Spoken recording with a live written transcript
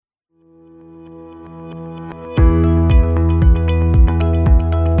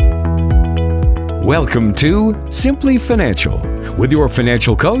Welcome to Simply Financial with your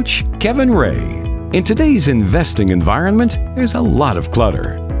financial coach, Kevin Ray. In today's investing environment, there's a lot of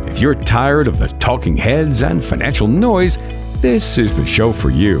clutter. If you're tired of the talking heads and financial noise, this is the show for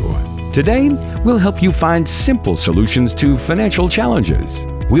you. Today, we'll help you find simple solutions to financial challenges.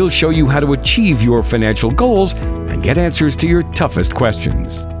 We'll show you how to achieve your financial goals and get answers to your toughest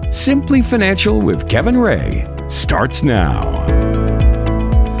questions. Simply Financial with Kevin Ray starts now.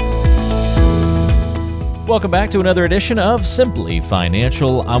 Welcome back to another edition of Simply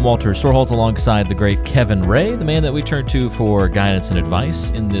Financial. I'm Walter Storholt alongside the great Kevin Ray, the man that we turn to for guidance and advice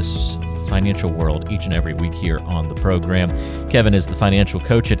in this financial world each and every week here on the program. Kevin is the financial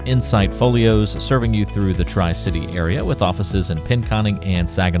coach at Insight Folios, serving you through the Tri-City area with offices in Pinconning and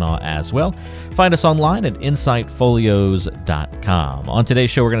Saginaw as well. Find us online at insightfolios.com. On today's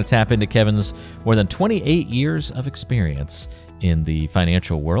show, we're going to tap into Kevin's more than 28 years of experience in the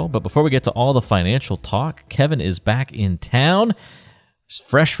financial world. But before we get to all the financial talk, Kevin is back in town,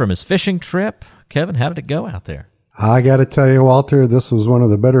 fresh from his fishing trip. Kevin, how did it go out there? I got to tell you, Walter, this was one of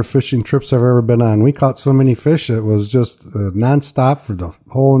the better fishing trips I've ever been on. We caught so many fish, it was just nonstop for the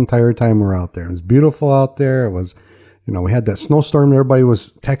whole entire time we were out there. It was beautiful out there. It was, we had that snowstorm. Everybody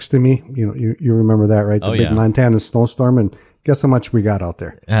was texting me. You remember that, right? The big Montana snowstorm. And guess how much we got out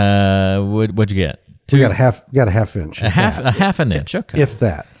there? What'd you get? We got a half inch. A half an inch, okay. If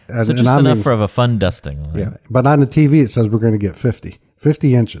that. So just enough for a fun dusting. Right? Yeah, but on the TV it says we're going to get 50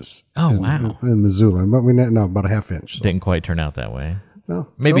 inches. Oh, wow. In Missoula, but we know about a half inch. So. Didn't quite turn out that way. No.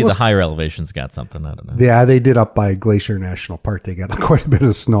 Maybe the higher elevations got something, I don't know. Yeah, they did up by Glacier National Park. They got quite a bit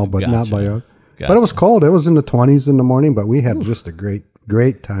of snow, but not by us. But it was cold. It was in the 20s in the morning, but we had just a great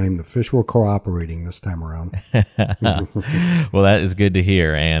time. The fish were cooperating this time around. Well, that is good to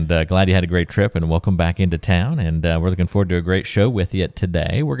hear, and glad you had a great trip, and welcome back into town, and we're looking forward to a great show with you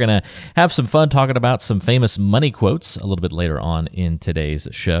today. We're going to have some fun talking about some famous money quotes a little bit later on in today's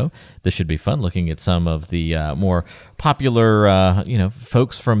show. This should be fun, looking at some of the more popular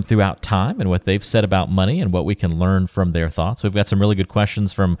folks from throughout time and what they've said about money and what we can learn from their thoughts. We've got some really good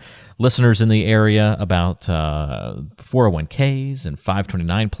questions from listeners in the area about 401ks and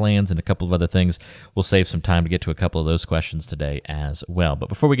 529 plans and a couple of other things. We'll save some time to get to a couple of those questions today as well. But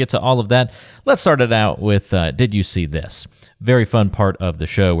before we get to all of that, let's start it out with Did You See This? Very fun part of the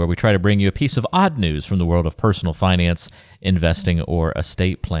show where we try to bring you a piece of odd news from the world of personal finance, investing, or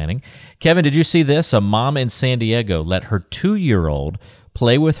estate planning. Kevin, did you see this? A mom in San Diego let her 2-year-old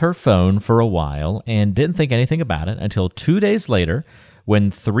play with her phone for a while and didn't think anything about it until 2 days later when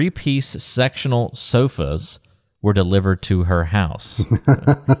 3-piece sectional sofas were delivered to her house.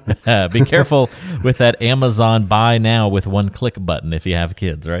 Be careful with that Amazon buy now with one click button if you have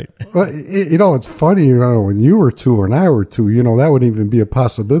kids, right? Well, it's funny, when you were 2 and I were 2, that wouldn't even be a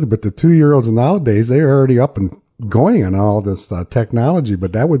possibility. But the 2-year-olds nowadays, they're already up and going on all this technology,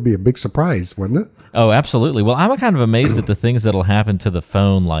 but that would be a big surprise, wouldn't it? Oh, absolutely. Well, I'm kind of amazed at the things that'll happen to the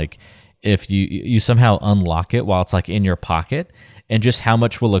phone, like if you somehow unlock it while it's like in your pocket, and just how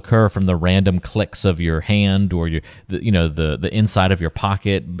much will occur from the random clicks of your hand or the inside of your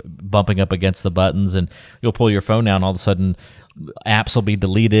pocket bumping up against the buttons, and you'll pull your phone out and all of a sudden apps will be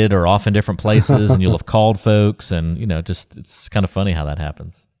deleted or off in different places and you'll have called folks, and it's kind of funny how that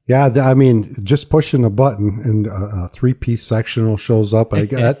happens. Yeah, just pushing a button and a 3-piece sectional shows up.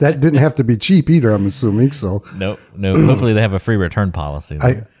 That didn't have to be cheap either, I'm assuming. So no. Hopefully they have a free return policy.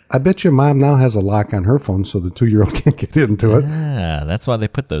 I bet your mom now has a lock on her phone so the 2-year-old can't get into it. Yeah, that's why they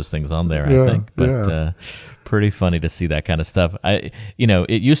put those things on there, I think. But pretty funny to see that kind of stuff. It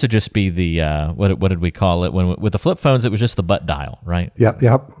used to just be the, what did we call it? With the flip phones, it was just the butt dial, right? Yep.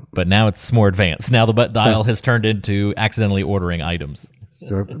 But now it's more advanced. Now the butt dial has turned into accidentally ordering items.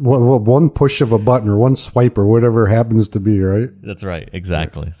 One push of a button or one swipe or whatever it happens to be, right? That's right,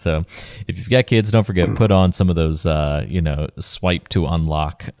 exactly. Yeah. So if you've got kids, don't forget, put on some of those, swipe to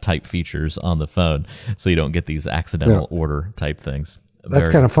unlock type features on the phone so you don't get these accidental order type things. That's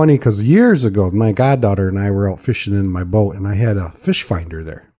kind of funny because years ago, my goddaughter and I were out fishing in my boat, and I had a fish finder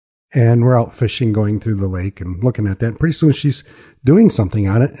there. And we're out fishing, going through the lake and looking at that. And pretty soon she's doing something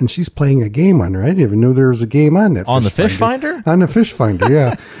on it, and she's playing a game on there. I didn't even know there was a game on that. On the fish finder? On the fish finder,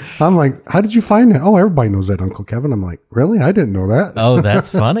 yeah. I'm like, how did you find that? Oh, everybody knows that, Uncle Kevin. I'm like, really? I didn't know that. Oh,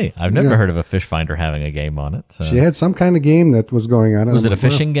 that's funny. I've never heard of a fish finder having a game on it. So. She had some kind of game that was going on. Was it a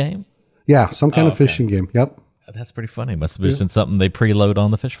fishing game? Yeah, some kind of fishing game. Yep. That's pretty funny. Must have just been something they preload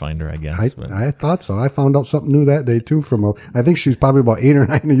on the fish finder, I guess. I thought so. I found out something new that day, too. I think she was probably about 8 or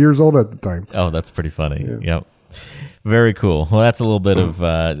 9 years old at the time. Oh, that's pretty funny. Yeah. Yep. Very cool. Well, that's a little bit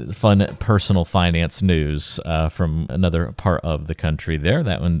of fun personal finance news from another part of the country there.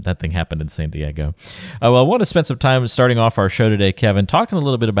 That thing happened in San Diego. Well, I want to spend some time starting off our show today, Kevin, talking a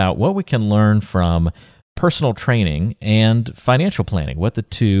little bit about what we can learn from personal training and financial planning, what the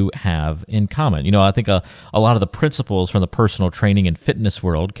two have in common. You know, I think a lot of the principles from the personal training and fitness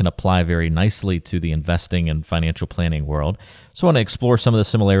world can apply very nicely to the investing and financial planning world. So I want to explore some of the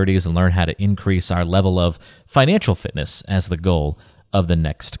similarities and learn how to increase our level of financial fitness as the goal of the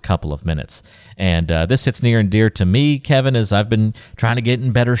next couple of minutes. And this hits near and dear to me, Kevin, as I've been trying to get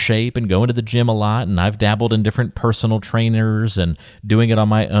in better shape and going to the gym a lot, and I've dabbled in different personal trainers and doing it on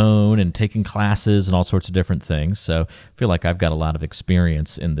my own and taking classes and all sorts of different things. So I feel like I've got a lot of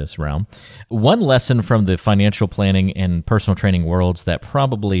experience in this realm. One lesson from the financial planning and personal training worlds that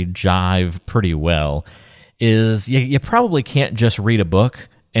probably jive pretty well is you probably can't just read a book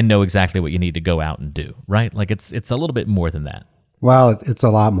and know exactly what you need to go out and do, right? Like it's a little bit more than that. Well, it's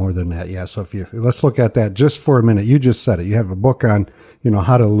a lot more than that. Yeah. So let's look at that just for a minute. You just said it. You have a book on,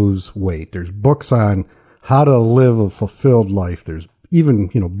 how to lose weight. There's books on how to live a fulfilled life. There's even,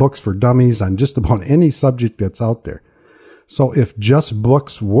 books for dummies on just about any subject that's out there. So if just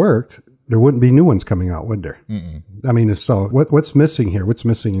books worked, there wouldn't be new ones coming out, would there? Mm-mm. I mean, so what's missing here? What's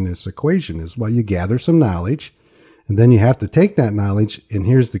missing in this equation is, well, you gather some knowledge, and then you have to take that knowledge, and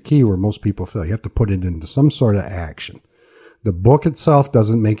here's the key where most people fail. You have to put it into some sort of action. The book itself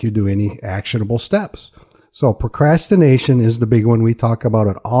doesn't make you do any actionable steps. So procrastination is the big one. We talk about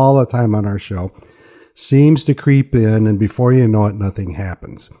it all the time on our show. Seems to creep in, and before you know it, nothing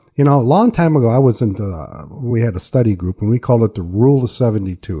happens. A long time ago, we had a study group, and we called it the Rule of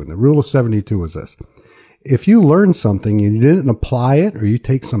 72. And the Rule of 72 is this. If you learn something and you didn't apply it, or you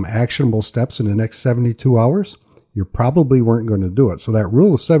take some actionable steps in the next 72 hours, you probably weren't going to do it. So that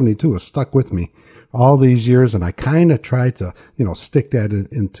Rule of 72 has stuck with me all these years, and I kind of try to, stick that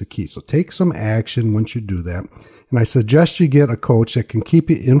into key. So take some action once you do that. And I suggest you get a coach that can keep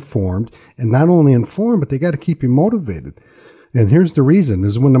you informed, and not only informed, but they got to keep you motivated. And here's the reason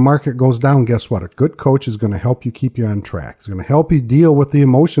is when the market goes down, guess what? A good coach is going to help you keep you on track. It's going to help you deal with the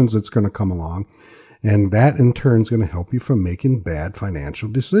emotions that's going to come along. And that in turn is going to help you from making bad financial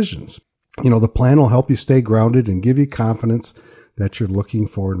decisions. The plan will help you stay grounded and give you confidence that you're looking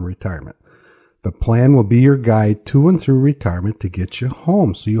for in retirement. The plan will be your guide to and through retirement to get you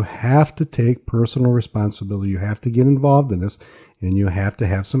home. So you have to take personal responsibility. You have to get involved in this, and you have to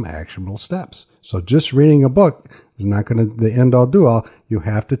have some actionable steps. So just reading a book is not going to the end all do all. You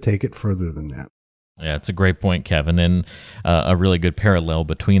have to take it further than that. Yeah, it's a great point, Kevin, and a really good parallel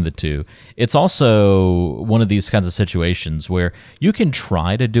between the two. It's also one of these kinds of situations where you can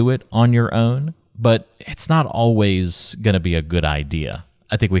try to do it on your own, but it's not always going to be a good idea.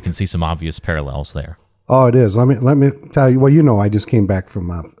 I think we can see some obvious parallels there. Oh, it is. Let me tell you. Well, I just came back from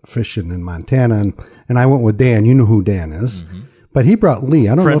fishing in Montana, and I went with Dan. You know who Dan is, but he brought Lee.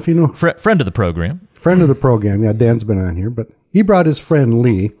 I don't know if you know. Friend of the program. Friend of the program. Yeah, Dan's been on here, but he brought his friend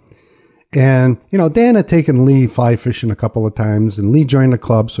Lee. And, Dan had taken Lee fly fishing a couple of times, and Lee joined the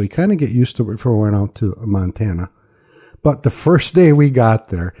club, so he kind of get used to it before we went out to Montana. But the first day we got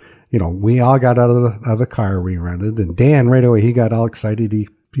there, we all got out of the car we rented, and Dan right away, he got all excited. He,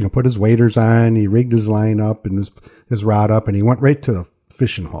 put his waders on, he rigged his line up and his rod up, and he went right to the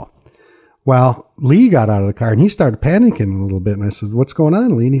fishing hole. Well, Lee got out of the car and he started panicking a little bit. And I said, "What's going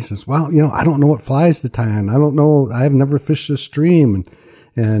on, Lee?" And he says, "Well, I don't know what flies to tie on. I don't know. I've never fished this stream."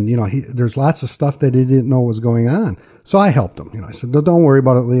 And there's lots of stuff that he didn't know was going on. So I helped him. I said, "No, don't worry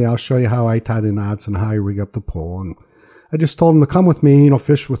about it, Lee. I'll show you how I tie the knots and how I rig up the pole." And I just told him to come with me,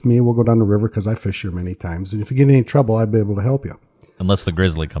 fish with me. We'll go down the river because I fish here many times. And if you get in any trouble, I'd be able to help you. Unless the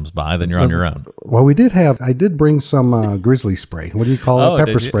grizzly comes by, then you're on your own. Well, I did bring some grizzly spray. What do you call it?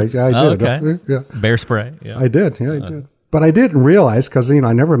 Pepper spray. Yeah, I did. Okay. Yeah. Bear spray. Yeah. I did. Yeah, I did. But I didn't realize, because,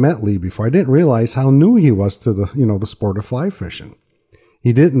 I never met Lee before. I didn't realize how new he was to the sport of fly fishing.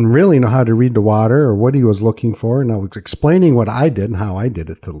 He didn't really know how to read the water or what he was looking for. And I was explaining what I did and how I did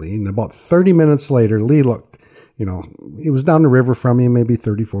it to Lee. And about 30 minutes later, Lee looked, he was down the river from me, maybe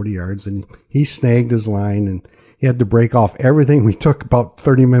 30, 40 yards. And he snagged his line, and he had to break off everything. We took about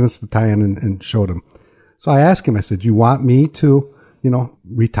 30 minutes to tie in and showed him. So I asked him, I said, "You want me to,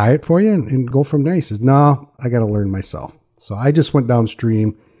 retie it for you and go from there?" He says, "No, I got to learn myself." So I just went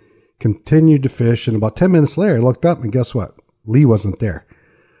downstream, continued to fish. And about 10 minutes later, I looked up, and guess what? Lee wasn't there.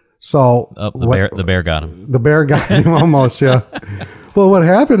 So the bear got him. The bear got him almost, yeah. Well, what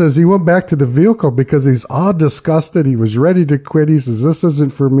happened is he went back to the vehicle because he's all disgusted. He was ready to quit. He says, "This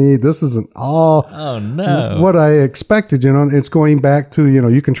isn't for me. This isn't all what I expected." It's going back to,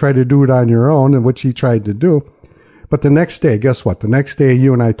 you can try to do it on your own, and which he tried to do. But the next day, guess what? The next day,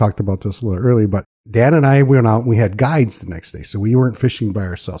 you and I talked about this a little early, but Dan and I went out and we had guides the next day. So we weren't fishing by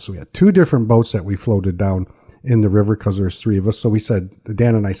ourselves. So we had 2 different boats that we floated down in the river because there's 3 of us. So we said,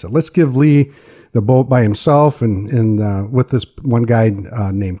 Dan and I said, let's give Lee the boat by himself and with this one guy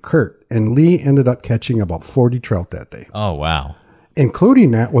named Kurt. And Lee ended up catching about 40 trout that day. Oh, wow.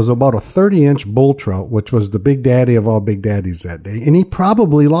 Including that was about a 30-inch bull trout, which was the big daddy of all big daddies that day. And he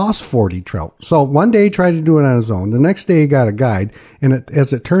probably lost 40 trout. So one day he tried to do it on his own. The next day he got a guide. And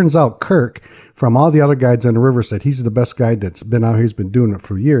as it turns out, Kirk, from all the other guides on the river, said he's the best guide that's been out here. He's been doing it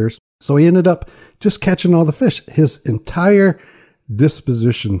for years. So he ended up just catching all the fish. His entire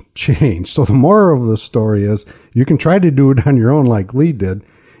disposition changed. So the moral of the story is you can try to do it on your own like Lee did,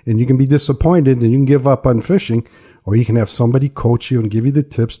 and you can be disappointed and you can give up on fishing, or you can have somebody coach you and give you the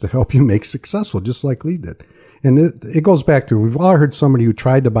tips to help you make successful, just like Lee did. And it goes back to, we've all heard somebody who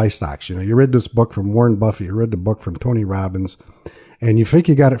tried to buy stocks. You know, you read this book from Warren Buffett, you read the book from Tony Robbins, and you think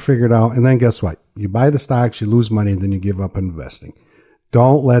you got it figured out. And then guess what? You buy the stocks, you lose money, and then you give up investing.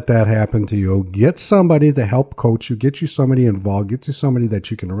 Don't let that happen to you. Get somebody to help coach you, get you somebody involved, get you somebody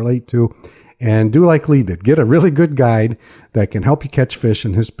that you can relate to, and do like Lee did. Get a really good guide that can help you catch fish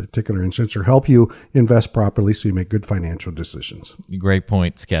in his particular instance, or help you invest properly so you make good financial decisions. Great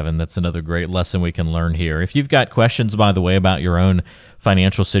points, Kevin. That's another great lesson we can learn here. If you've got questions, by the way, about your own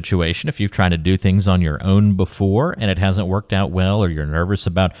financial situation, if you've tried to do things on your own before and it hasn't worked out well, or you're nervous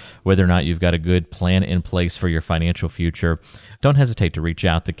about whether or not you've got a good plan in place for your financial future, don't hesitate to reach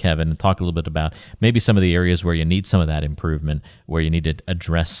out to Kevin and talk a little bit about maybe some of the areas where you need some of that improvement, where you need to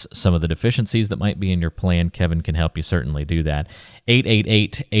address some of the deficiencies that might be in your plan. Kevin can help you certainly do that.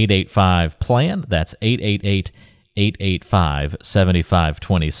 888-885-PLAN. That's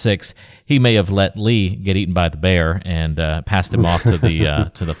 888-885-7526. He may have let Lee get eaten by the bear and passed him off to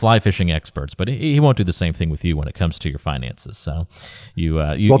the fly fishing experts, but he won't do the same thing with you when it comes to your finances. So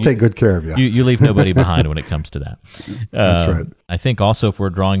we'll take good care of you. You leave nobody behind when it comes to that. That's right. I think also, if we're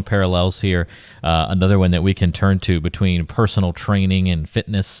drawing parallels here, another one that we can turn to between personal training and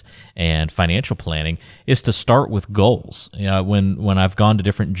fitness and financial planning is to start with goals. When I've gone to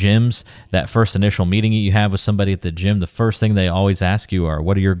different gyms, that first initial meeting you have with somebody at the gym, the first thing they always ask you are,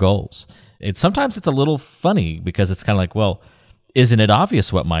 what are your goals? Sometimes it's a little funny because it's kind of like, well, isn't it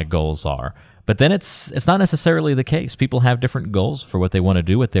obvious what my goals are? But then it's not necessarily the case. People have different goals for what they want to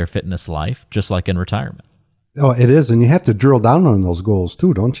do with their fitness life, just like in retirement. Oh, it is. And you have to drill down on those goals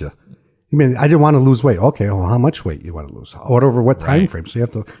too, don't you? I mean, I didn't want to lose weight. Okay, well, how much weight you want to lose? Over what time frame? So you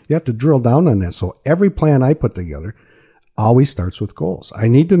have to drill down on that. So every plan I put together always starts with goals. I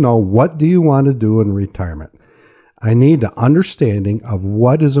need to know, what do you want to do in retirement? I need the understanding of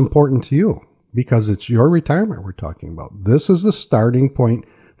what is important to you, because it's your retirement we're talking about. This is the starting point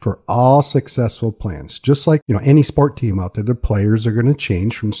for all successful plans. Just like, any sport team out there, the players are going to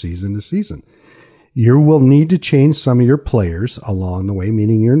change from season to season. You will need to change some of your players along the way,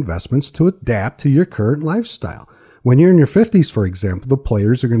 meaning your investments, to adapt to your current lifestyle. When you're in your 50s, for example, the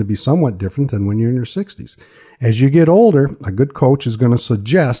players are going to be somewhat different than when you're in your 60s. As you get older, a good coach is going to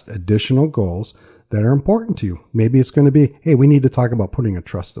suggest additional goals that are important to you. Maybe it's going to be, hey, we need to talk about putting a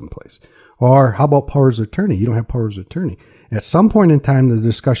trust in place. Or how about powers of attorney? You don't have powers of attorney. At some point in time, the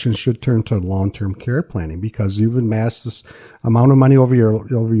discussion should turn to long-term care planning, because you've amassed this amount of money over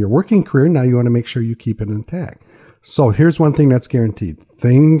your working career. Now you want to make sure you keep it intact. So here's one thing that's guaranteed.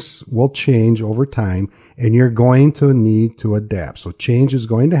 Things will change over time, and you're going to need to adapt. So change is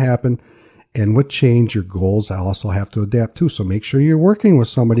going to happen. And with change, your goals also have to adapt too. So make sure you're working with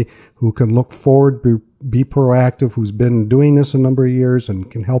somebody who can look forward, be proactive, who's been doing this a number of years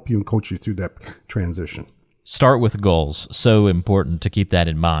and can help you and coach you through that transition. Start with goals. So important to keep that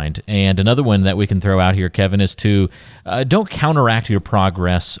in mind. And another one that we can throw out here, Kevin, is to don't counteract your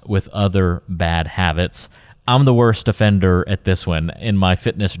progress with other bad habits. I'm the worst offender at this one. In my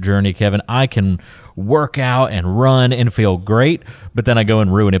fitness journey, Kevin, I can work out and run and feel great, but then I go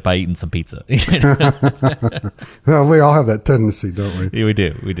and ruin it by eating some pizza. Well, we all have that tendency, don't we? Yeah,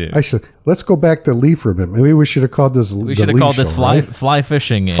 we do. Let's go back to Lee for a minute. Maybe we should have called this. We should have called this fly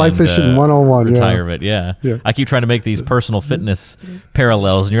fishing. Fly fishing 101. Retirement. Yeah. I keep trying to make these personal fitness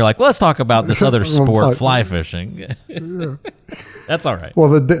parallels, and you're like, well, let's talk about this other sport, fly fishing. Yeah. That's all right. Well,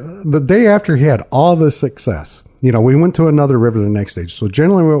 the day after he had all this success, we went to another river the next day. So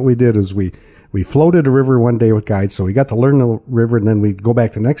generally, what we did is we floated a river one day with guides, so we got to learn the river, and then we'd go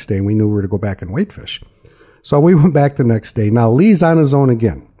back the next day, and we knew we were to go back and weight fish. So we went back the next day. Now, Lee's on his own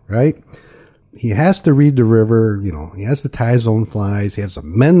again, right? He has to read the river, he has to tie his own flies, he has to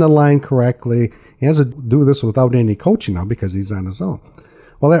mend the line correctly, he has to do this without any coaching now because he's on his own.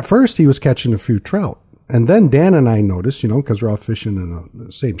 Well, at first he was catching a few trout, And then Dan and I noticed, because we're all fishing in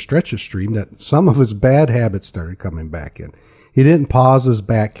the same stretch of stream, that some of his bad habits started coming back in. He didn't pause his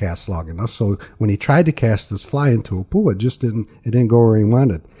back cast long enough, so when he tried to cast his fly into a pool, it didn't go where he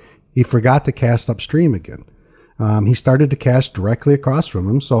wanted. He forgot to cast upstream again. He started to cast directly across from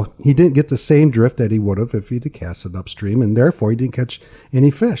him, so he didn't get the same drift that he would have if he'd casted upstream, and therefore he didn't catch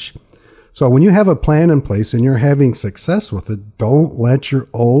any fish. So when you have a plan in place and you're having success with it, don't let your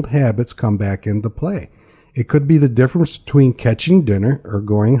old habits come back into play. It could be the difference between catching dinner or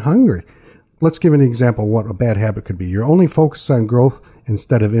going hungry. Let's give an example of what a bad habit could be. You're only focused on growth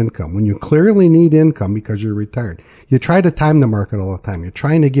instead of income. When you clearly need income because you're retired, you try to time the market all the time. You're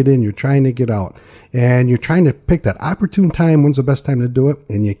trying to get in, you're trying to get out, and you're trying to pick that opportune time. When's the best time to do it?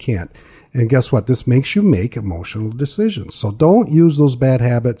 And you can't. And guess what? This makes you make emotional decisions. So don't use those bad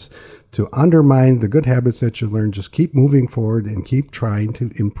habits to undermine the good habits that you learned. Just keep moving forward and keep trying to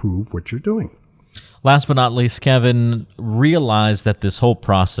improve what you're doing. Last but not least, Kevin, realize that this whole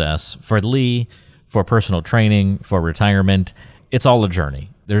process for Lee, for personal training, for retirement, it's all a journey.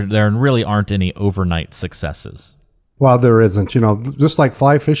 There really aren't any overnight successes. Well, there isn't. Just like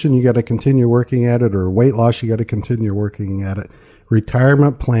fly fishing, you got to continue working at it, or weight loss, you got to continue working at it.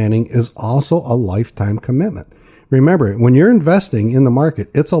 Retirement planning is also a lifetime commitment. Remember, when you're investing in the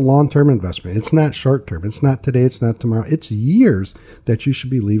market, it's a long-term investment. It's not short-term. It's not today. It's not tomorrow. It's years that you should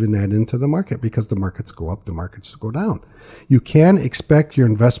be leaving that into the market, because the markets go up, the markets go down. You can't expect your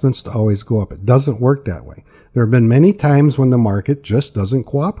investments to always go up. It doesn't work that way. There have been many times when the market just doesn't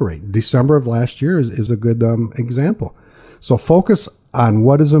cooperate. December of last year is a good example. So focus on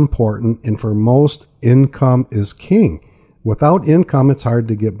what is important, and for most, income is king. Without income, it's hard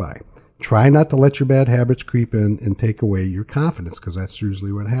to get by. Try not to let your bad habits creep in and take away your confidence, because that's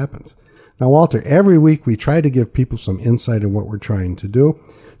usually what happens. Now, Walter, every week we try to give people some insight in what we're trying to do.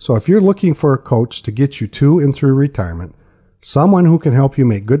 So if you're looking for a coach to get you to and through retirement, someone who can help you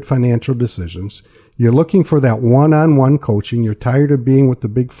make good financial decisions, you're looking for that one-on-one coaching, you're tired of being with the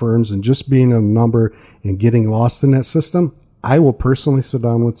big firms and just being a number and getting lost in that system, I will personally sit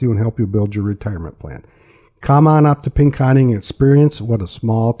down with you and help you build your retirement plan. Come on up to Pinconning and experience what a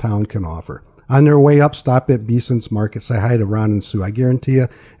small town can offer. On their way up, stop at Beeson's Market. Say hi to Ron and Sue. I guarantee you,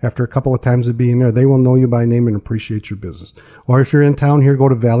 after a couple of times of being there, they will know you by name and appreciate your business. Or if you're in town here, go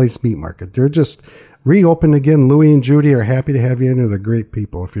to Valley's Meat Market. They're just reopened again. Louie and Judy are happy to have you in. They're great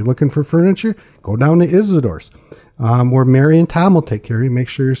people. If you're looking for furniture, go down to Isidore's. Where Mary and Tom will take care of you. Make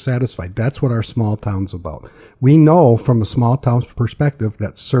sure you're satisfied. That's what our small town's about. We know from a small town's perspective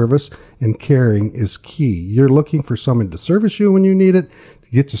that service and caring is key. You're looking for someone to service you when you need it, to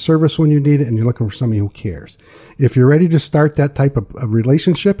get to service when you need it, and you're looking for somebody who cares. If you're ready to start that type of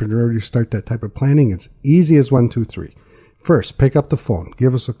relationship and you're ready to start that type of planning, it's easy as 1, 2, 3. First, pick up the phone.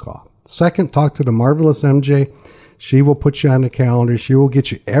 Give us a call. Second, talk to the marvelous MJ. She will put you on the calendar. She will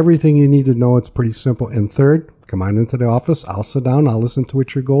get you everything you need to know. It's pretty simple. And third, come on into the office. I'll sit down. I'll listen to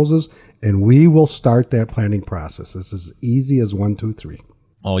what your goals is, and we will start that planning process. It's as easy as 1, 2, 3.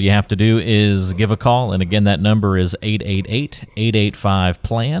 All you have to do is give a call. And again, that number is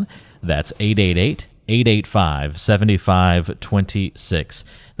 888-885-PLAN. That's 888-885-7526.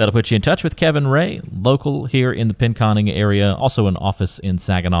 That'll put you in touch with Kevin Ray, local here in the Pinconning area, also an office in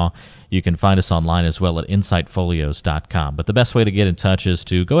Saginaw. You can find us online as well at insightfolios.com. But the best way to get in touch is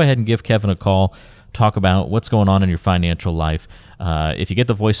to go ahead and give Kevin a call. Talk about what's going on in your financial life. If you get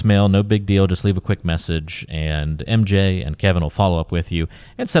the voicemail, no big deal. Just leave a quick message, and MJ and Kevin will follow up with you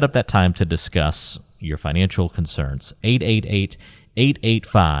and set up that time to discuss your financial concerns.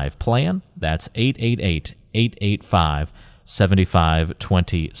 888-885-PLAN. That's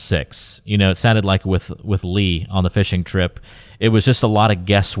 888-885-7526. It sounded like with Lee on the fishing trip, it was just a lot of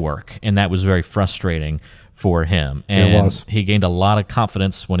guesswork, and that was very frustrating for him. And it was. He gained a lot of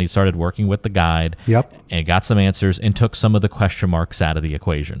confidence when he started working with the guide. Yep. And got some answers and took some of the question marks out of the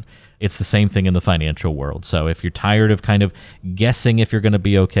equation. It's the same thing in the financial world. So if you're tired of kind of guessing if you're going to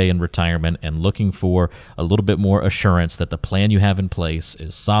be okay in retirement and looking for a little bit more assurance that the plan you have in place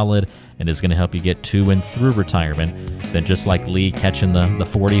is solid and is going to help you get to and through retirement, then just like Lee catching the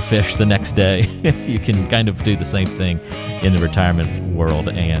 40 fish the next day, you can kind of do the same thing in the retirement world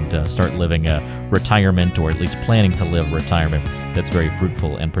and start living a retirement, or at least planning to live retirement that's very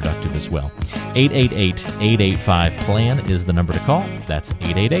fruitful and productive as well. 888-885-PLAN is the number to call. That's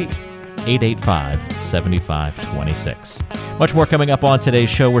 888-885-7526. Much more coming up on today's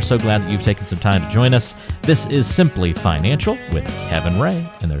show. We're so glad that you've taken some time to join us. This is Simply Financial with Kevin Ray,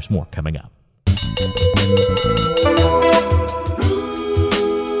 and there's more coming up.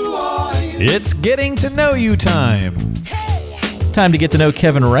 It's getting to know you time. Time to get to know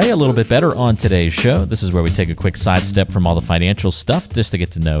Kevin Ray a little bit better on today's show. This is where we take a quick sidestep from all the financial stuff just to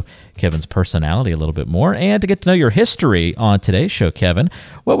get to know Kevin's personality a little bit more and to get to know your history on today's show, Kevin.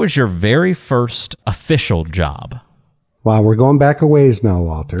 What was your very first official job? Wow, we're going back a ways now,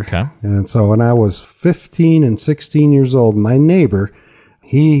 Walter. Okay. And so when I was 15 and 16 years old, my neighbor,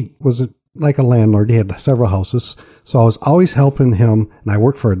 he was like a landlord. He had several houses. So I was always helping him, and I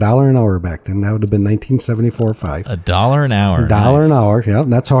worked for $1 an hour back then. That would have been 1974 or 5. $1 an hour. $1 an hour, yeah.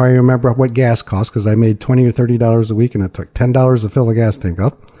 That's how I remember what gas cost, because I made $20 or $30 a week, and it took $10 to fill a gas tank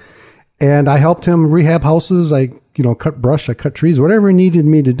up. And I helped him rehab houses. I, cut brush, I cut trees, whatever he needed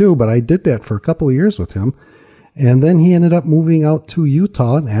me to do. But I did that for a couple of years with him. And then he ended up moving out to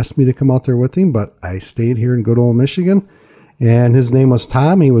Utah and asked me to come out there with him. But I stayed here in good old Michigan. And his name was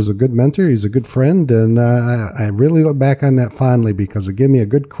Tom. He was a good mentor. He's a good friend. And I really look back on that fondly because it gave me a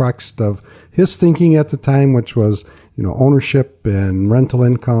good crux of his thinking at the time, which was, ownership and rental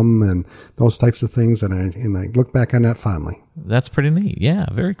income and those types of things. And I look back on that fondly. That's pretty neat. Yeah,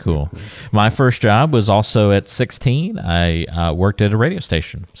 very cool. My first job was also at 16. I worked at a radio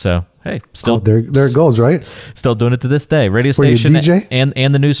station. So, hey, still there it goes, right? Still doing it to this day. Radio Were you a station DJ?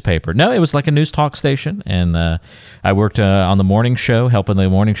 and the newspaper. No, it was like a news talk station. And I worked on the morning show, helping the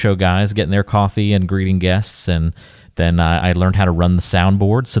morning show guys, getting their coffee and greeting guests. And then I learned how to run the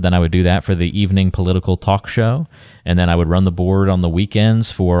soundboard. So then I would do that for the evening political talk show. And then I would run the board on the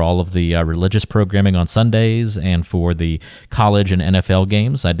weekends for all of the religious programming on Sundays and for the college and NFL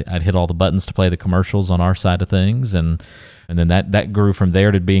games. I'd hit all the buttons to play the commercials on our side of things. And then that grew from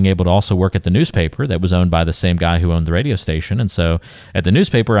there to being able to also work at the newspaper that was owned by the same guy who owned the radio station. And so at the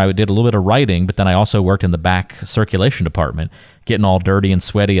newspaper, I did a little bit of writing, but then I also worked in the back circulation department, getting all dirty and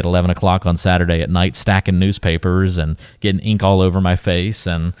sweaty at 11 o'clock on Saturday at night, stacking newspapers and getting ink all over my face.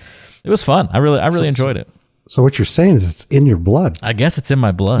 And it was fun. I really enjoyed it. So what you're saying is it's in your blood. I guess it's in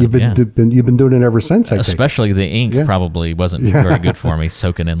my blood. You've been doing it ever since. Especially the ink probably wasn't very good for me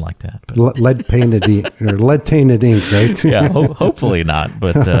soaking in like that. But. Lead tainted ink, right? Yeah, hopefully not.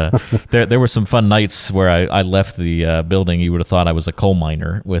 But there were some fun nights where I left the building. You would have thought I was a coal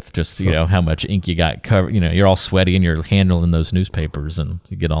miner with just how much ink you got covered. You're all sweaty and you're handling those newspapers and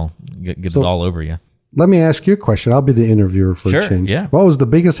you get it all over you. Let me ask you a question. I'll be the interviewer for a change. Yeah. What was the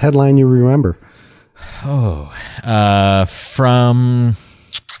biggest headline you remember? Oh, from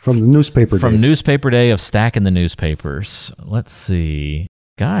the newspaper days. From newspaper day of stacking the newspapers. Let's see.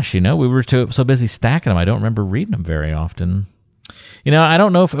 Gosh, we were so busy stacking them, I don't remember reading them very often. I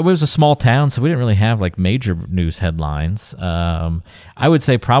don't know if it was a small town, so we didn't really have like major news headlines. I would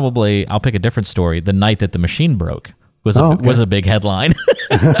say probably, I'll pick a different story. The night that the machine broke was a big headline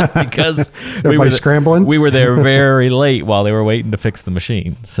because we were scrambling. We were there very late while they were waiting to fix the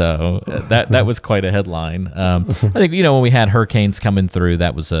machine. So that was quite a headline. I think when we had hurricanes coming through,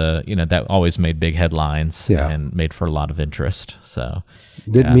 that was that always made big headlines and made for a lot of interest. So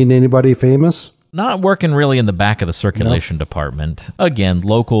didn't mean anybody famous. Not working really in the back of the circulation department. Again,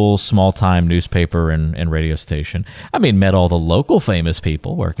 local, small-time newspaper and radio station. Met all the local famous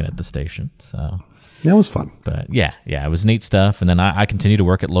people working at the station. So. That was fun. But yeah, it was neat stuff. And then I continued to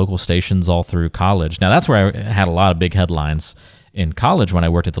work at local stations all through college. Now, that's where I had a lot of big headlines in college when I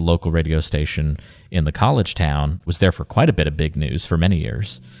worked at the local radio station in the college town. Was there for quite a bit of big news for many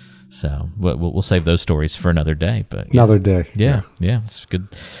years. So we'll save those stories for another day. But another day. Yeah, it's good.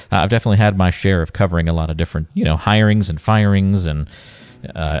 I've definitely had my share of covering a lot of different, hirings and firings and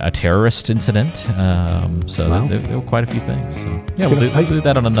a terrorist incident. So there were quite a few things. So yeah, we'll do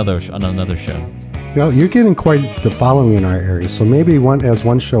that on another show. You're getting quite the following in our area, so maybe one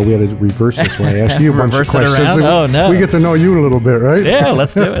show we had to reverse this when I ask you a bunch of questions. Oh, no. We get to know you a little bit, right? Yeah,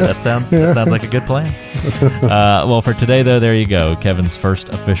 let's do it. That sounds like a good plan. Well, for today, though, there you go. Kevin's first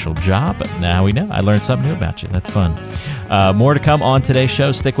official job. But now we know. I learned something new about you. That's fun. More to come on today's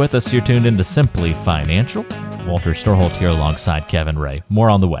show. Stick with us. You're tuned into Simply Financial. Walter Storholt here alongside Kevin Ray. More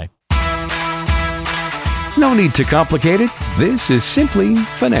on the way. No need to complicate it. This is Simply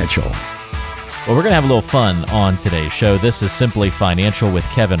Financial. Well, we're going to have a little fun on today's show. This is Simply Financial with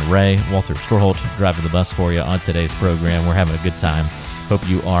Kevin Ray. Walter Storholt driving the bus for you on today's program. We're having a good time. Hope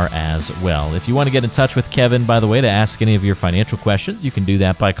you are as well. If you want to get in touch with Kevin, by the way, to ask any of your financial questions, you can do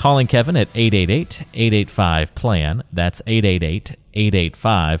that by calling Kevin at 888-885-PLAN. That's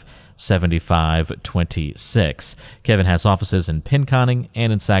 888-885-PLAN. 7526. Kevin has offices in Pinconning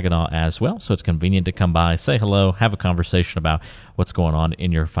and in Saginaw as well, so it's convenient to come by, say hello, have a conversation about what's going on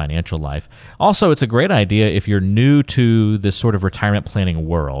in your financial life. Also, it's a great idea if you're new to this sort of retirement planning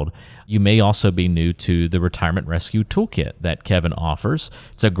world. You may also be new to the Retirement Rescue Toolkit that Kevin offers.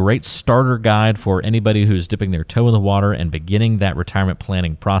 It's a great starter guide for anybody who's dipping their toe in the water and beginning that retirement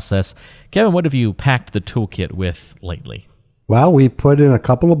planning process. Kevin, what have you packed the toolkit with lately? Well, we put in a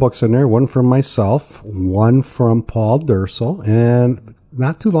couple of books in there, one from myself, one from Paul Dursel, and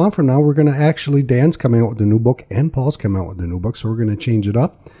not too long from now, we're going to actually, Dan's coming out with a new book, and Paul's coming out with a new book, so we're going to change it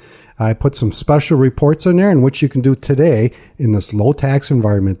up. I put some special reports in there in which you can do today in this low tax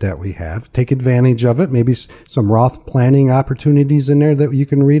environment that we have. Take advantage of it. Maybe some Roth planning opportunities in there that you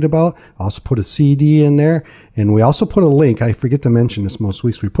can read about. I also put a CD in there. And we also put a link. I forget to mention this most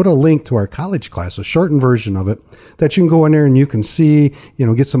weeks. We put a link to our college class, a shortened version of it that you can go in there and you can see,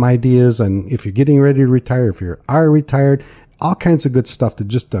 get some ideas. And if you're getting ready to retire, if you are retired, all kinds of good stuff to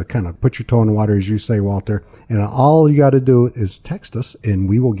just kind of put your toe in the water, as you say, Walter. And all you got to do is text us, and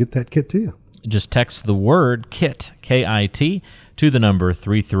we will get that kit to you. Just text the word KIT, K-I-T, to the number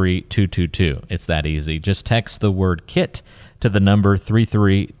 33222. It's that easy. Just text the word KIT to the number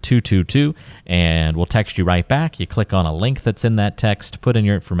 33222, and we'll text you right back. You click on a link that's in that text, put in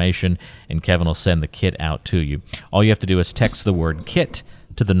your information, and Kevin will send the kit out to you. All you have to do is text the word KIT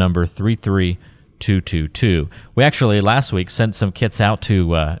to the number 33222. We actually last week sent some kits out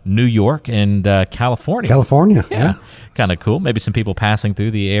to New York and California. Yeah. Kind of cool. Maybe some people passing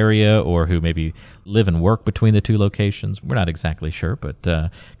through the area or who maybe live and work between the two locations. We're not exactly sure, but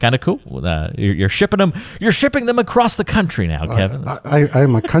kind of cool. You're shipping them. You're shipping them across the country now, Kevin.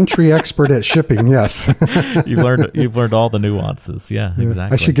 I'm a country expert at shipping. Yes, you've learned all the nuances. Yeah,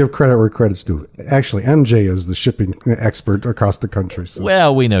 exactly. I should give credit where credit's due. Actually, MJ is the shipping expert across the country. So.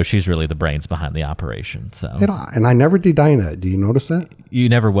 Well, we know she's really the brains behind the operation. So, and I never deny that. Do you notice that? You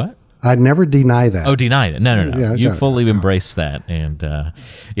never what? I'd never deny that. Oh, deny it. No. Yeah, you fully embrace that. And,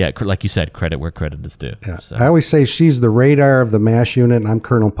 like you said, credit where credit is due. Yeah. So. I always say she's the radar of the MASH unit, and I'm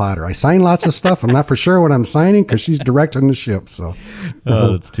Colonel Potter. I sign lots of stuff. I'm not for sure what I'm signing because she's directing the ship. So,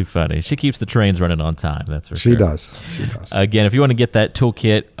 Oh, that's too funny. She keeps the trains running on time. That's for sure. She does. Again, if you want to get that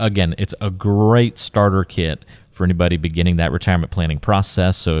toolkit, it's a great starter kit for anybody beginning that retirement planning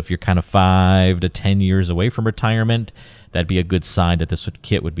process. So if you're kind of 5 to 10 years away from retirement, that'd be a good sign that this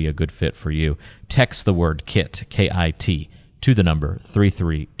kit would be a good fit for you. Text the word KIT, K-I-T, to the number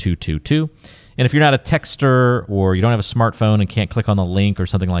 33222. And if you're not a texter or you don't have a smartphone and can't click on the link or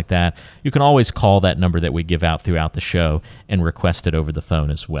something like that, you can always call that number that we give out throughout the show and request it over the phone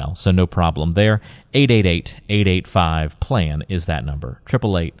as well. So no problem there. 888-885-PLAN is that number.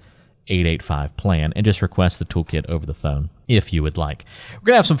 888-885-PLAN, and just request the toolkit over the phone if you would like. We're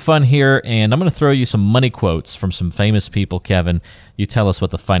going to have some fun here, and I'm going to throw you some money quotes from some famous people. Kevin, you tell us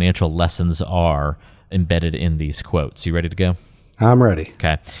what the financial lessons are embedded in these quotes. You ready to go? I'm ready.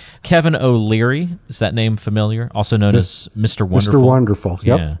 Okay. Kevin O'Leary, is that name familiar? Also known as Mr. Wonderful. Mr. Wonderful,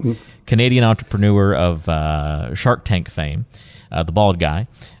 yep. Yeah. Canadian entrepreneur of Shark Tank fame. The bald guy,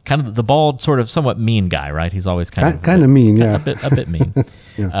 kind of the bald, sort of somewhat mean guy, right? He's always kind of mean, yeah, a bit mean.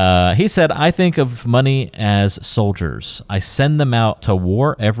 Yeah. He said, "I think of money as soldiers. I send them out to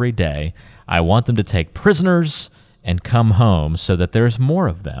war every day. I want them to take prisoners and come home so that there's more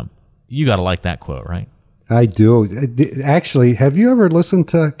of them." You got to like that quote, right? I do. Actually, have you ever listened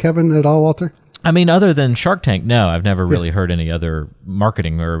to Kevin at all, Walter? I mean, other than Shark Tank, no, I've never really heard any other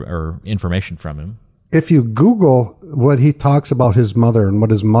marketing or information from him. If you Google what he talks about his mother and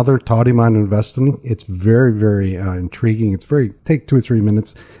what his mother taught him on investing, it's very, very intriguing. Take 2 or 3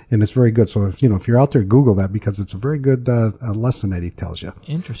 minutes, and it's very good. So if you're out there, Google that because it's a very good lesson that he tells you.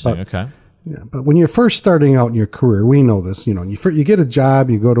 Interesting. Okay. Yeah, but when you're first starting out in your career, we know this. You get a job,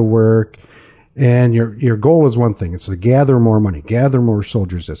 you go to work, and your goal is one thing: it's to gather more money, gather more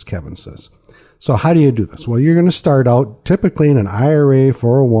soldiers, as Kevin says. So how do you do this? Well, you're going to start out typically in an IRA,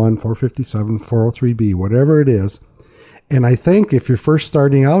 401, 457, 403B, whatever it is. And I think if you're first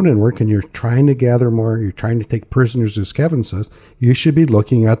starting out in work and you're trying to gather more, you're trying to take prisoners, as Kevin says, you should be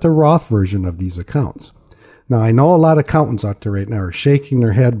looking at the Roth version of these accounts. Now, I know a lot of accountants out there right now are shaking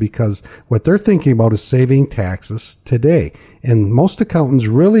their head because what they're thinking about is saving taxes today. And most accountants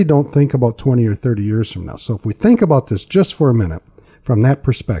really don't think about 20 or 30 years from now. So if we think about this just for a minute from that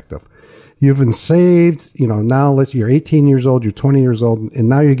perspective, you've been saved, now you're 18 years old, you're 20 years old, and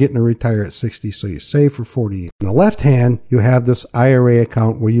now you're getting to retire at 60, so you save for 40. On the left hand, you have this IRA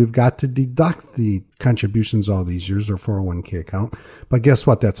account where you've got to deduct the contributions all these years, or 401k account. But guess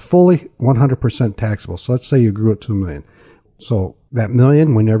what? That's fully 100% taxable. So let's say you grew it to $1 million. So that $1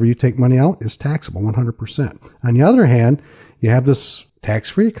 million, whenever you take money out, is taxable 100%. On the other hand, you have this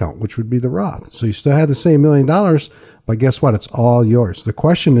tax-free account, which would be the Roth. So you still have the same $1 million, but guess what? It's all yours. The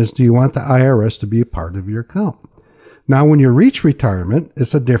question is, do you want the IRS to be a part of your account? Now, when you reach retirement,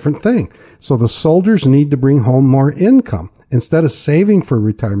 it's a different thing. So the soldiers need to bring home more income. Instead of saving for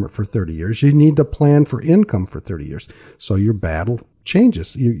retirement for 30 years, you need to plan for income for 30 years. So your battle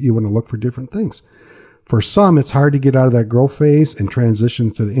changes. You want to look for different things. For some, it's hard to get out of that growth phase and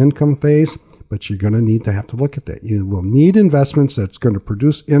transition to the income phase, but you're going to have to look at that. You will need investments that's going to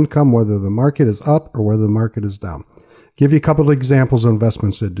produce income, whether the market is up or whether the market is down. Give you a couple of examples of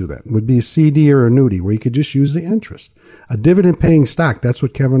investments that do that. It would be a CD or annuity where you could just use the interest. A dividend-paying stock, that's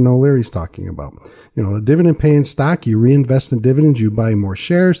what Kevin O'Leary's talking about. You know, a dividend-paying stock, you reinvest in dividends, you buy more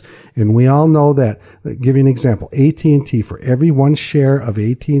shares, and we all know that. Give you an example. AT&T, for every one share of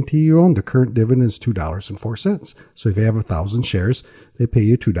AT&T you own, the current dividend is $2.04. So if you have 1,000 shares, they pay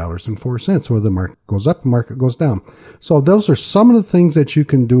you $2.04. Whether the market goes up, the market goes down. So those are some of the things that you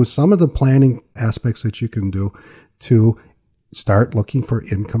can do, some of the planning aspects that you can do to start looking for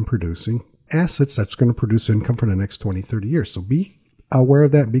income producing assets that's going to produce income for the next 20, 30 years. So be aware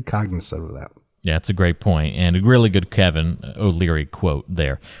of that, be cognizant of that. Yeah, it's a great point, and a really good Kevin O'Leary quote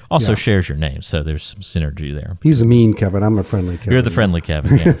there. Also shares your name, so there's some synergy there. He's a mean Kevin. I'm a friendly Kevin. You're the friendly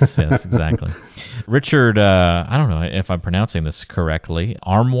Kevin, yes, yes, exactly. Richard, I don't know if I'm pronouncing this correctly,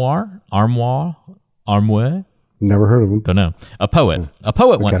 Armour? Never heard of him. Don't know. A poet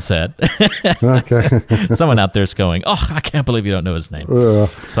once said, Okay. Someone out there's going, oh, I can't believe you don't know his name.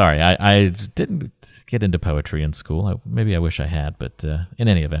 Sorry, I didn't get into poetry in school. Maybe I wish I had, but in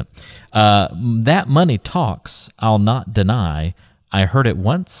any event, that money talks, I'll not deny. I heard it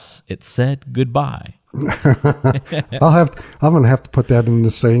once, it said goodbye. I'm going to have to put that in the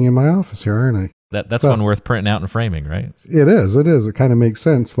saying in my office here, aren't I? That's one worth printing out and framing, right? It is. It kind of makes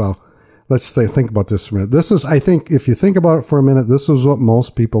sense. Well, let's think about this for a minute. I think, if you think about it for a minute, this is what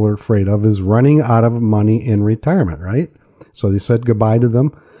most people are afraid of, is running out of money in retirement, right? So they said goodbye to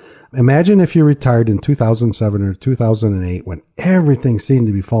them. Imagine if you retired in 2007 or 2008 when everything seemed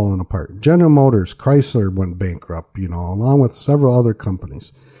to be falling apart. General Motors, Chrysler went bankrupt, along with several other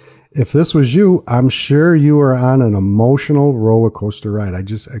companies. If this was you, I'm sure you were on an emotional roller coaster ride. I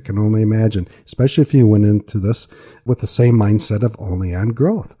can only imagine, especially if you went into this with the same mindset of only on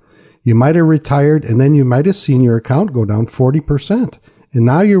growth. You might have retired, and then you might have seen your account go down 40%. And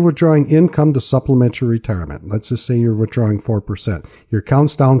now you're withdrawing income to supplement your retirement. Let's just say you're withdrawing 4%. Your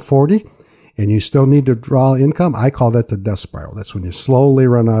account's down 40, and you still need to draw income. I call that the death spiral. That's when you slowly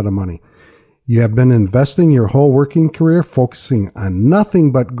run out of money. You have been investing your whole working career, focusing on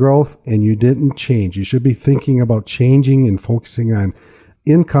nothing but growth, and you didn't change. You should be thinking about changing and focusing on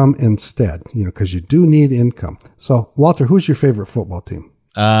income instead, because you do need income. So, Walter, who's your favorite football team?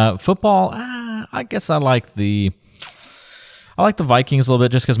 Football, I guess I like the Vikings a little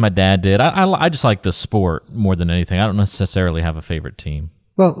bit just because my dad did. I just like the sport more than anything. I don't necessarily have a favorite team.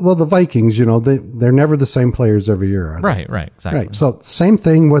 Well, the Vikings, they're never the same players every year, are they? Right, exactly. Right. So same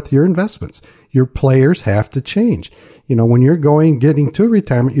thing with your investments. Your players have to change. When you're getting to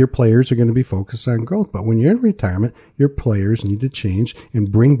retirement, your players are going to be focused on growth. But when you're in retirement, your players need to change and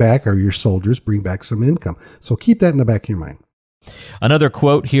your soldiers bring back some income. So keep that in the back of your mind. Another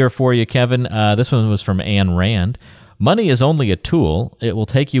quote here for you, Kevin. This one was from Ayn Rand. Money is only a tool. It will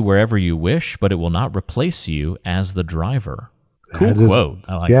take you wherever you wish, but it will not replace you as the driver. Cool quote.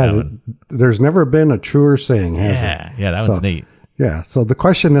 I like that one. There's never been a truer saying, has it? Yeah, that one's neat. Yeah, so the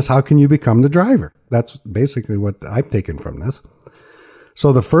question is, how can you become the driver? That's basically what I've taken from this.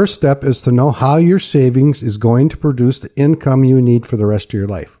 So the first step is to know how your savings is going to produce the income you need for the rest of your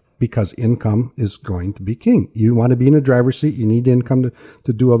life, because income is going to be king. You want to be in a driver's seat, you need income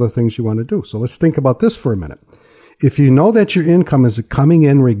to do other things you want to do. So let's think about this for a minute. If you know that your income is coming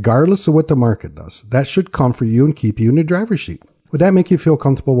in regardless of what the market does, that should comfort you and keep you in the driver's seat. Would that make you feel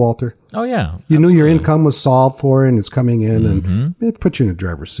comfortable, Walter? Oh, yeah. You absolutely. Knew your income was solved for and it's coming in, and it puts you in a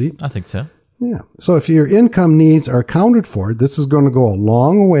driver's seat. I think so. Yeah. So if your income needs are accounted for, this is going to go a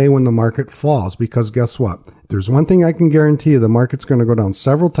long way when the market falls, because guess what? There's one thing I can guarantee you, the market's going to go down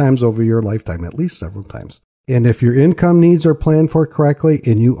several times over your lifetime, at least several times. And if your income needs are planned for correctly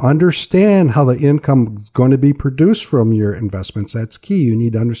and you understand how the income is going to be produced from your investments, that's key. You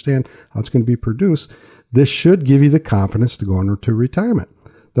need to understand how it's going to be produced. This should give you the confidence to go into retirement.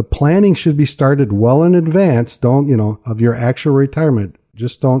 The planning should be started well in advance. Of your actual retirement.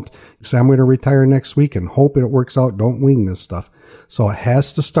 Just don't say, I'm going to retire next week and hope it works out. Don't wing this stuff. So it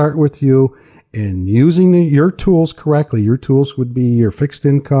has to start with you and using your tools correctly. Your tools would be your fixed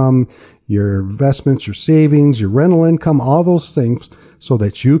income, your investments, your savings, your rental income, all those things, so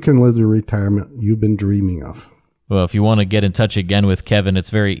that you can live the retirement you've been dreaming of. Well, if you want to get in touch again with Kevin, it's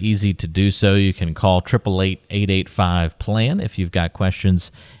very easy to do so. You can call 888-885-PLAN if you've got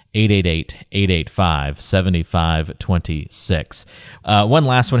questions. 888-885-7526. One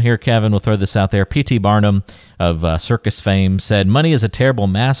last one here, Kevin. We'll throw this out there. P.T. Barnum of circus fame said, "Money is a terrible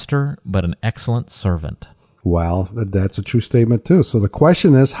master, but an excellent servant." Well, that's a true statement too. So the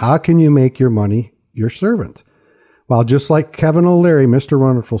question is, how can you make your money your servant? Well, just like Kevin O'Leary, Mr.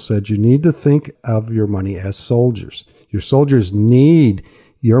 Wonderful, said, you need to think of your money as soldiers. Your soldiers need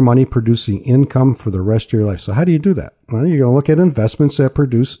your money producing income for the rest of your life. So how do you do that? Well, you're going to look at investments that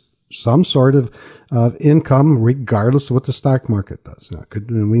produce some sort of income regardless of what the stock market does. Now,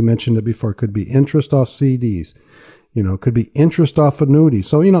 and we mentioned it before, it could be interest off CDs. It could be interest off annuities.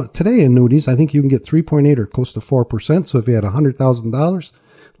 So, today annuities, I think you can get 3.8 or close to 4%. So if you had $100,000,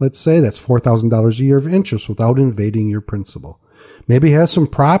 let's say that's $4,000 a year of interest without invading your principal. Maybe he has some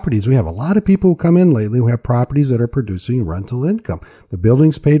properties. We have a lot of people who come in lately who have properties that are producing rental income. The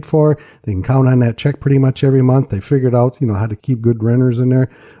building's paid for. They can count on that check pretty much every month. They figured out, how to keep good renters in there.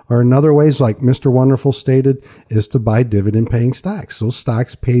 Or another ways, like Mr. Wonderful stated, is to buy dividend-paying stocks. Those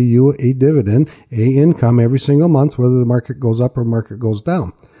stocks pay you a dividend, a income every single month, whether the market goes up or market goes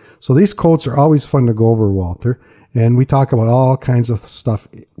down. So these quotes are always fun to go over, Walter. And we talk about all kinds of stuff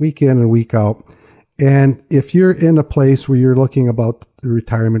week in and week out. And if you're in a place where you're looking about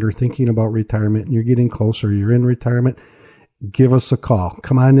retirement or thinking about retirement and you're getting closer, you're in retirement, give us a call.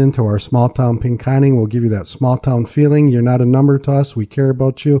 Come on into our small town Pinconning. We'll give you that small town feeling. You're not a number to us. We care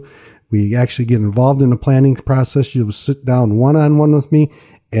about you. We actually get involved in the planning process. You'll sit down one-on-one with me,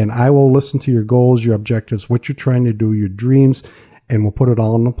 and I will listen to your goals, your objectives, what you're trying to do, your dreams, and we'll put it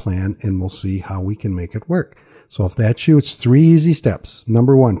all in a plan, and we'll see how we can make it work. So if that's you, it's 3 easy steps.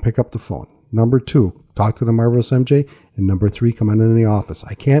 Number 1, pick up the phone. Number 2, talk to the Marvelous MJ. And number 3, come on in the office.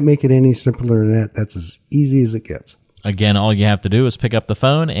 I can't make it any simpler than that. That's as easy as it gets. Again, all you have to do is pick up the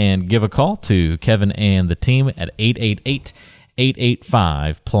phone and give a call to Kevin and the team at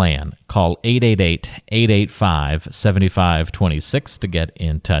 888-885-PLAN. Call 888-885-7526 to get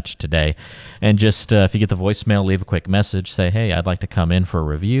in touch today. And just if you get the voicemail, leave a quick message. Say, hey, I'd like to come in for a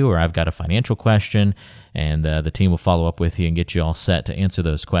review, or I've got a financial question. And the team will follow up with you and get you all set to answer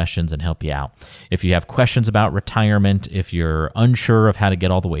those questions and help you out. If you have questions about retirement, if you're unsure of how to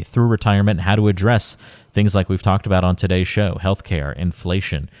get all the way through retirement, how to address things like we've talked about on today's show, healthcare,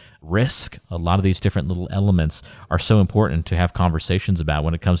 inflation, risk, a lot of these different little elements are so important to have conversations about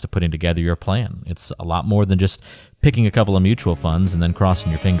when it comes to putting together your plan. It's a lot more than just picking a couple of mutual funds and then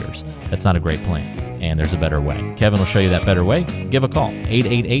crossing your fingers. That's not a great plan, and there's a better way. Kevin will show you that better way. Give a call.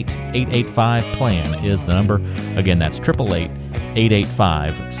 888-885-PLAN is the number. Again, that's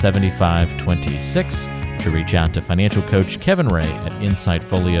 888-885-7526 to reach out to financial coach Kevin Ray at Insight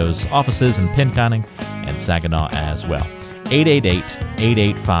Folios offices in Pinconning and Saginaw as well.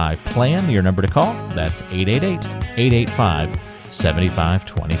 888-885-PLAN, your number to call. That's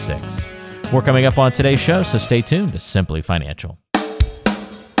 888-885-7526. More coming up on today's show, so stay tuned to Simply Financial.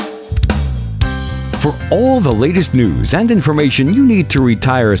 For all the latest news and information you need to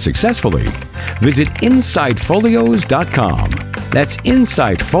retire successfully, visit InsightFolios.com. That's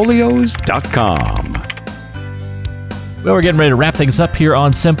InsightFolios.com. Well, we're getting ready to wrap things up here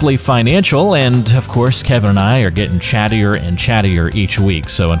on Simply Financial, and of course, Kevin and I are getting chattier and chattier each week,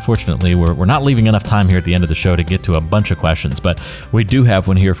 so unfortunately, we're not leaving enough time here at the end of the show to get to a bunch of questions, but we do have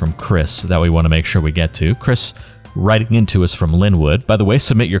one here from Chris that we want to make sure we get to. Chris writing into us from Linwood. By the way,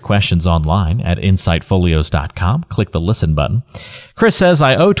 submit your questions online at insightfolios.com. Click the listen button. Chris says,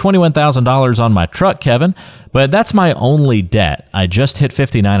 I owe $21,000 on my truck, Kevin, but that's my only debt. I just hit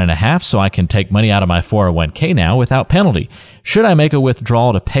 59.5, so I can take money out of my 401k now without penalty. Should I make a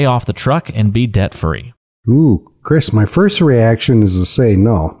withdrawal to pay off the truck and be debt-free? Ooh, Chris, my first reaction is to say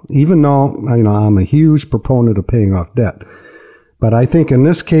no, even though I'm a huge proponent of paying off debt. But I think in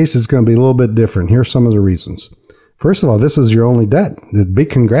this case, it's going to be a little bit different. Here's some of the reasons. First of all, this is your only debt. Big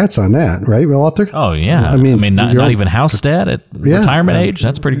congrats on that, right, Walter? Oh, yeah. I mean not even house debt at retirement age.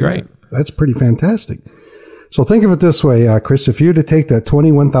 That's pretty great. That's pretty fantastic. So think of it this way, Chris. If you were to take that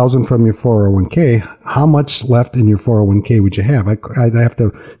 $21,000 from your 401k, how much left in your 401k would you have? I'd have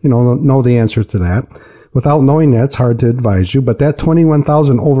to, know the answer to that. Without knowing that, it's hard to advise you. But that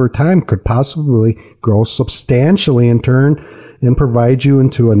 $21,000 over time could possibly grow substantially in turn and provide you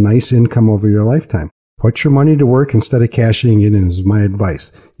into a nice income over your lifetime. Put your money to work instead of cashing it in is my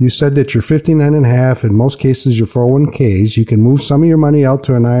advice. You said that you're 59.5, in most cases your 401ks, you can move some of your money out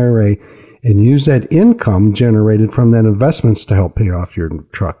to an IRA and use that income generated from that investments to help pay off your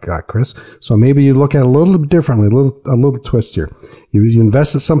truck, Chris. So maybe you look at it a little bit differently, a little twist here. You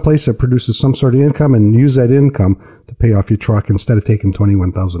invest at some place that produces some sort of income and use that income to pay off your truck instead of taking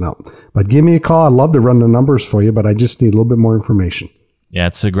 $21,000 out. But give me a call. I'd love to run the numbers for you, but I just need a little bit more information. Yeah,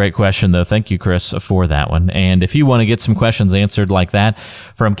 it's a great question, though. Thank you, Chris, for that one. And if you want to get some questions answered like that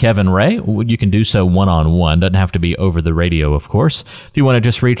from Kevin Ray, you can do so one-on-one. Doesn't have to be over the radio, of course. If you want to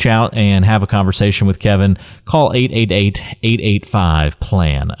just reach out and have a conversation with Kevin, call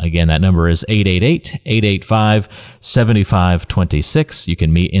 888-885-PLAN. Again, that number is 888-885-7526. You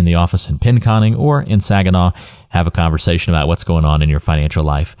can meet in the office in Pinconning or in Saginaw. Have a conversation about what's going on in your financial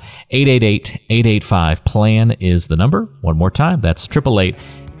life. 888-885-PLAN is the number. One more time, that's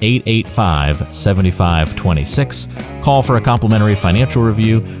 888-885-7526. Call for a complimentary financial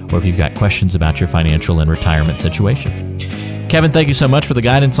review, or if you've got questions about your financial and retirement situation. Kevin, thank you so much for the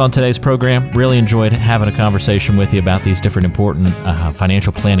guidance on today's program. Really enjoyed having a conversation with you about these different important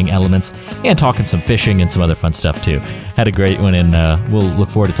financial planning elements and talking some fishing and some other fun stuff too. Had a great one, and we'll look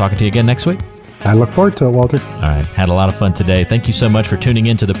forward to talking to you again next week. I look forward to it, Walter. All right. Had a lot of fun today. Thank you so much for tuning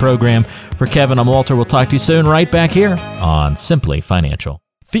into the program. For Kevin, I'm Walter. We'll talk to you soon right back here on Simply Financial.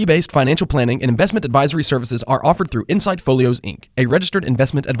 Fee-based financial planning and investment advisory services are offered through Insight Folios, Inc., a registered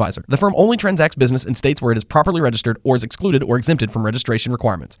investment advisor. The firm only transacts business in states where it is properly registered or is excluded or exempted from registration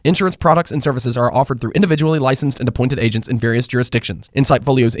requirements. Insurance products and services are offered through individually licensed and appointed agents in various jurisdictions. Insight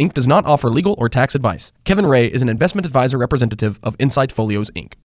Folios, Inc. does not offer legal or tax advice. Kevin Ray is an investment advisor representative of Insight Folios, Inc.